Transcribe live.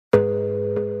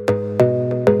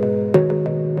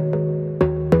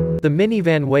The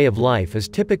minivan way of life is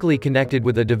typically connected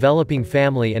with a developing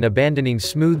family and abandoning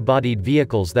smooth-bodied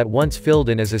vehicles that once filled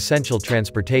in as essential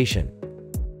transportation.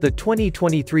 The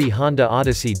 2023 Honda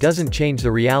Odyssey doesn't change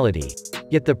the reality,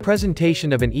 yet the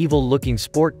presentation of an evil-looking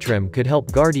sport trim could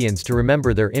help guardians to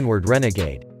remember their inward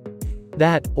renegade.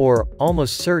 That, or,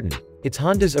 almost certain, it's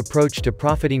Honda's approach to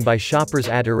profiting by shoppers'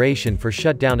 adoration for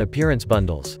shut-down appearance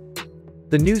bundles.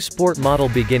 The new sport model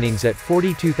beginnings at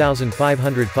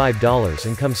 $42,505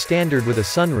 and comes standard with a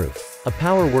sunroof, a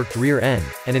power-worked rear end,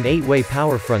 and an 8-way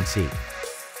power front seat.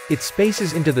 It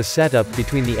spaces into the setup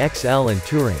between the XL and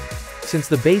Touring. Since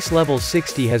the base level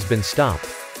 60 has been stopped,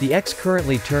 the X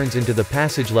currently turns into the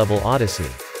passage-level Odyssey.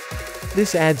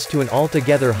 This adds to an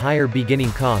altogether higher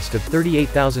beginning cost of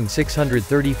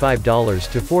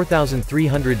 $38,635 to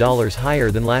 $4,300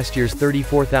 higher than last year's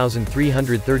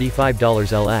 $34,335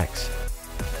 LX.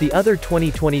 The other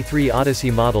 2023 Odyssey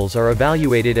models are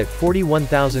evaluated at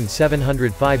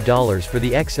 $41,705 for the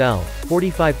XL,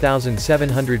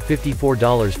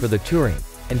 $45,754 for the Touring,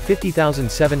 and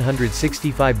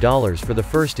 $50,765 for the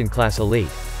first-in-class Elite.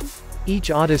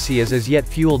 Each Odyssey is as yet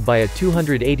fueled by a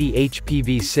 280 HP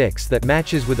V6 that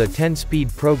matches with a 10-speed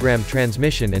program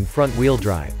transmission and front-wheel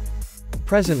drive.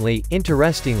 Presently,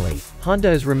 interestingly,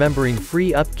 Honda is remembering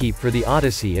free upkeep for the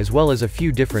Odyssey as well as a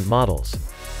few different models.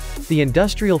 The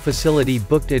industrial facility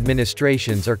booked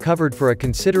administrations are covered for a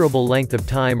considerable length of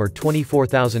time or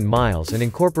 24,000 miles and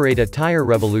incorporate a tire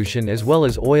revolution as well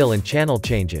as oil and channel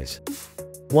changes.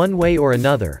 One way or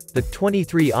another, the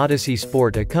 23 Odyssey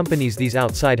Sport accompanies these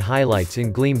outside highlights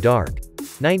in gleam dark,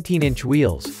 19-inch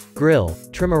wheels, grille,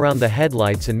 trim around the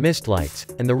headlights and mist lights,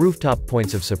 and the rooftop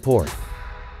points of support.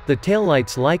 The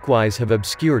taillights likewise have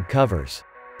obscured covers.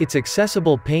 Its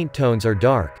accessible paint tones are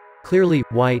dark, clearly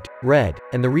white, red,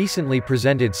 and the recently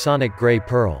presented Sonic Gray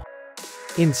Pearl.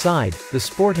 Inside, the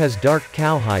Sport has dark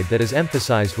cowhide that is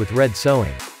emphasized with red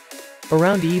sewing.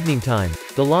 Around evening time,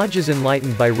 the lodge is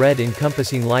enlightened by red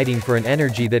encompassing lighting for an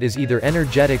energy that is either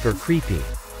energetic or creepy,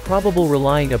 probable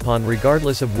relying upon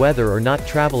regardless of whether or not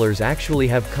travelers actually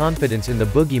have confidence in the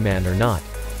boogeyman or not.